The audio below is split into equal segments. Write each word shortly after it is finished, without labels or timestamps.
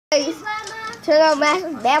Turn out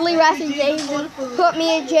badly arrested Jason put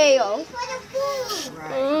me in jail.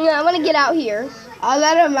 I'm gonna get out here. I'll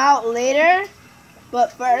let him out later,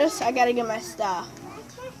 but first I gotta get my stuff.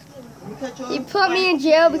 He put me in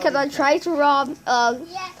jail because I tried to rob.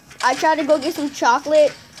 I tried to go get some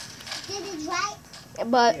chocolate,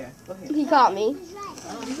 but he caught me.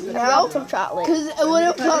 No, some chocolate. Because it would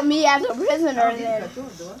have put me as a prisoner then.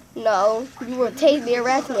 No, you would take me,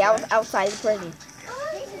 arrest me. I was outside the prison.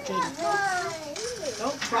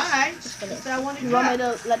 Don't cry. You want me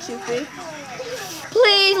to let you free?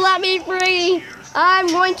 Please let me free. I'm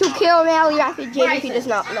going to kill Mally after Jaden if he does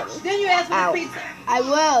not let me. Then you ask for Out. pizza. I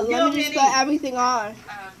will. Let me just put everything on.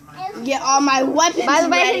 Get all my weapons By the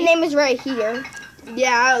way, ready. his name is right here.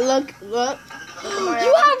 Yeah, look. You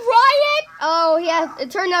have Riot? Oh, he has. It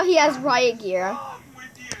turned out he has Riot gear.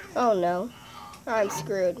 Oh no, I'm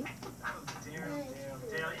screwed.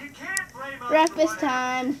 Breakfast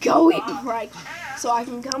time. Go eat right so I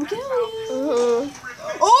can come kill you.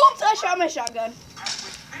 Mm-hmm. Oops, I shot my shotgun.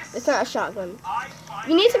 It's not a shotgun.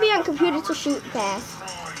 You need to be on computer to shoot fast.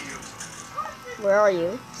 Where are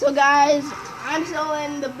you? So guys, I'm still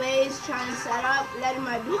in the base trying to set up, letting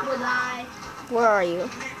my people die. Where are you?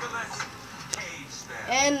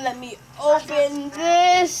 And let me open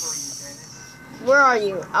this. Where are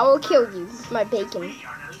you? I will kill you with my bacon.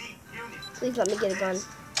 Please let me get a gun.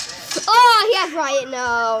 Oh, he has Riot.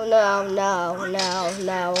 No.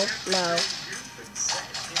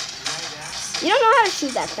 You don't know how to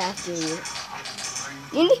shoot that fast, do you?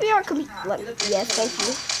 You need to be on computer. Yes, thank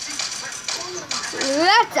you.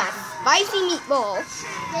 That's a spicy meatball.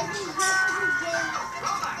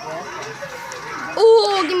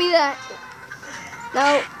 Ooh, give me that.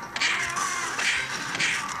 No.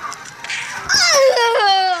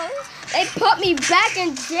 They put me back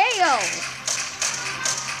in jail.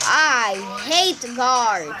 I hate the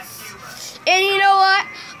guards. And you know what?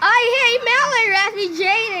 I hate Mallory Raffy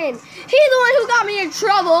Jaden. He's the one who got me in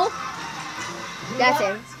trouble. That's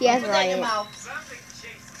him. He has Riot.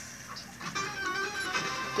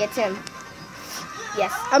 Gets him.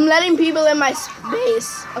 Yes. I'm letting people in my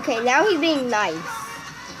space. Okay, now he's being nice.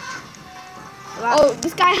 Oh,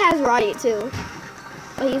 this guy has Riot too.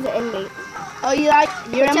 Oh, he's an inmate. Oh, you're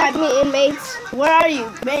in my... Protect me, inmates. Where are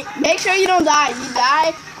you? Make sure you don't die. If you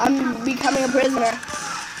die, I'm becoming a prisoner.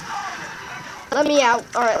 Let me out.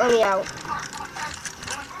 Alright, let me out.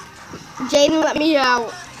 Jaden, let me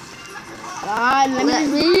out. God, let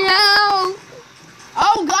me out.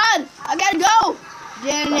 Oh, God. I gotta go.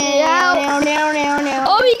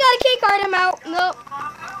 Oh, you got a key card. I'm out. Nope.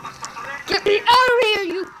 Get me out of here,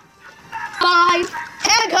 you. 5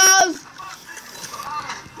 handcuffs.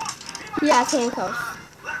 Yeah, handcuffs.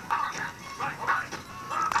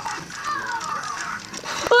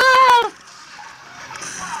 Ah!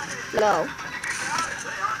 No.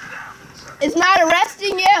 It's not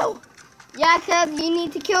arresting you. Yeah, because you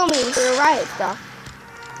need to kill me for the riot stuff.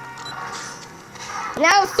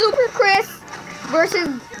 Now Super Chris versus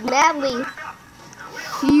Madly.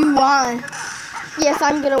 You won. Yes,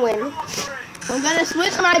 I'm going to win. I'm going to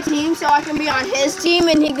switch my team so I can be on his team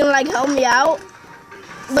and he can like help me out.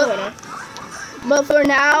 But for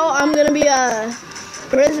now, I'm going to be a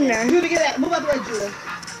prisoner. Move out the way, Judah.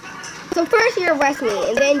 So first you arrest me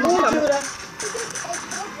and then you come.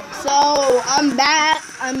 So I'm back.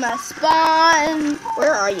 I'm a spawn.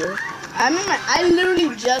 Where are you? I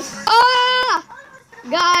literally just... Ah!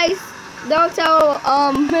 Guys, don't tell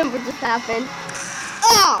him what just happened.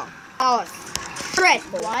 Oh! Oh,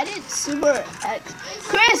 stressful. Why did Super X...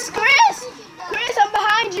 Chris, I'm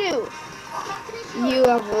behind you. You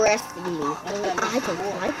have arrested me.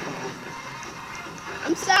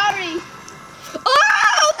 I'm sorry. Oh!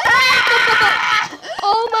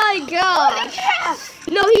 Oh my God!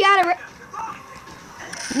 No, he got arrested.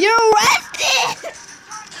 You're arrested.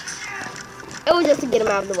 It was just to get him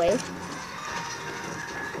out of the way.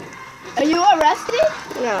 Are you arrested?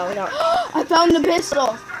 No. I found the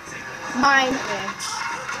pistol. Mine.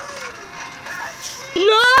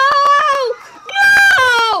 No!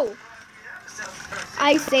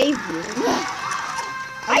 I saved you.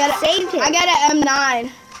 I saved him. I got an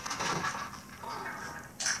M9.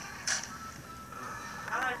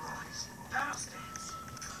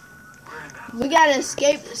 We gotta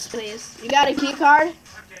escape this place. You got a key card?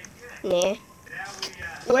 Nah.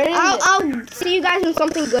 Where is it? I'll see you guys when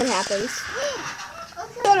something good happens. I'm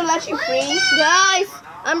gonna let you free. Guys,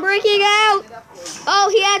 I'm breaking out. Oh,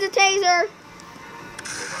 he has a taser.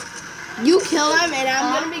 You kill him and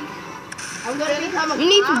I'm gonna become a You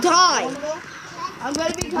need to die. I'm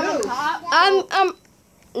gonna become a cop.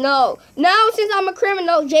 No. Now since I'm a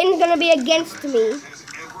criminal, Jaden's gonna be against me.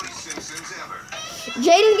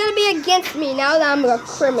 Jaden's gonna be against me now that I'm a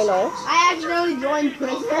criminal. I accidentally joined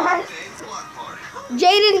prison.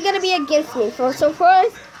 Jaden's gonna be against me. So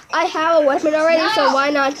first, I have a weapon already, so why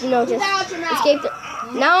not, just escape the...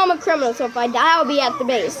 Now I'm a criminal, so if I die, I'll be at the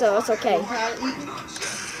base, so it's okay.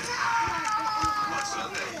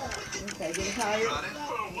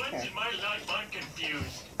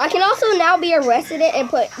 I can also now be arrested and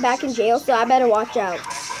put back in jail, so I better watch out.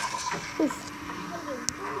 Oof.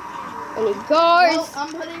 Any guards? Well,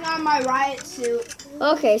 I'm putting on my riot suit.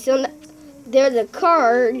 Okay, so there's a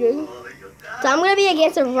card. So I'm going to be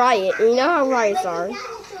against a riot. You know how riots are.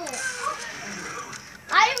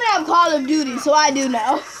 I even have Call of Duty, so I do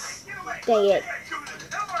know. Dang it.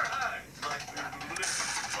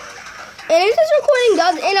 And if this recording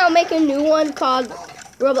does end, I'll make a new one called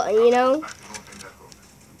Roblox,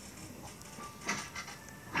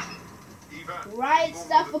 Riot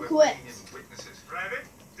stuff equipped.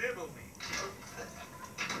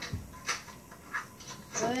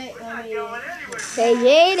 Wait, let me... Hey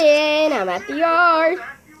Jaden, I'm at the yard.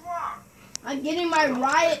 I'm getting my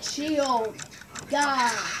riot shield.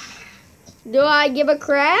 Gosh. Do I give a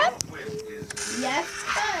crap? Yes,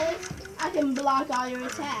 because I can block all your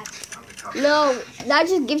attacks. No, that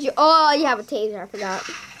just gives you... Oh, you have a taser, I forgot.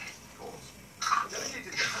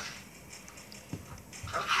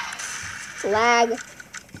 Lag.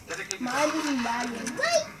 Mine isn't lagging.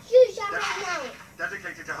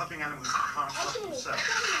 Dedicated to helping animals who can't help themselves.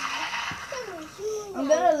 I'm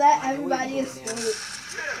gonna let everybody escape.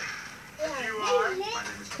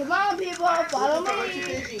 Come on, people, follow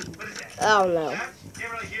me. Oh no.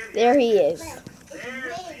 There he is.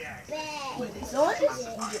 Someone just...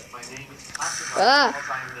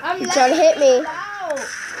 He's trying to hit me. Out.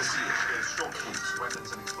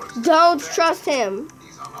 Don't trust him.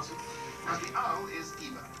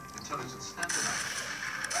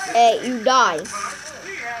 Hey, you die.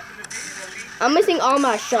 I'm missing all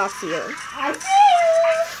my shots here. I see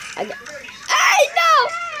you. Hey, no!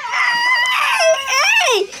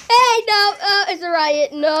 Hey, no! It's a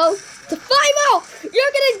riot. No. It's a 5-0.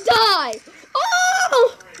 You're gonna die.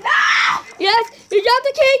 Oh! No! Yes, you got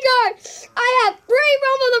the key card. I have free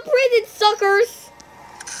roam of the prison, suckers.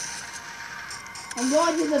 I'm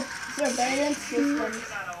going to the surveillance system.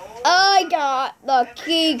 I got the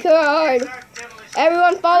key card.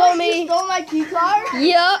 Everyone follow me. You stole my key card?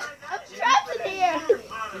 Yup. I'm trapped in here.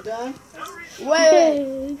 You done?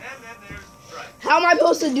 Wait. How am I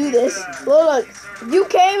supposed to do this? Well, look. You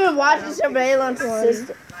came and watched the surveillance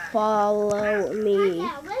system. Follow me.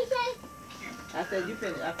 I said you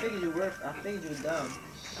finished. I figured you were. I figured you were done.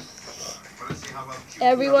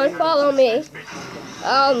 Everyone follow me.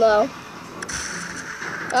 Oh no.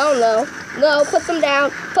 Oh no. No, put them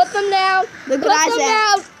down. Put them down. Look Put what I them said.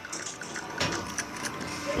 down.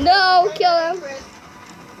 No, kill him.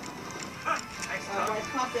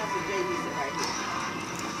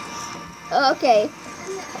 Okay.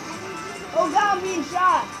 Oh God, I'm being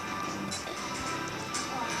shot.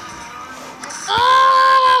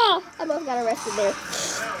 Oh! I almost got arrested there.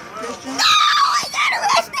 No! I got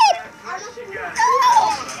arrested!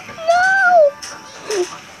 No!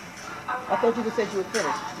 I thought you said you were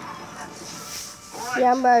finished.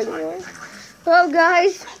 Yeah, I'm ready. Well,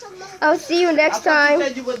 guys, I'll see you next time. You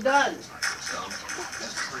said you were done.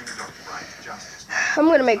 I'm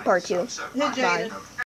gonna make part 2. Hey, Jaden.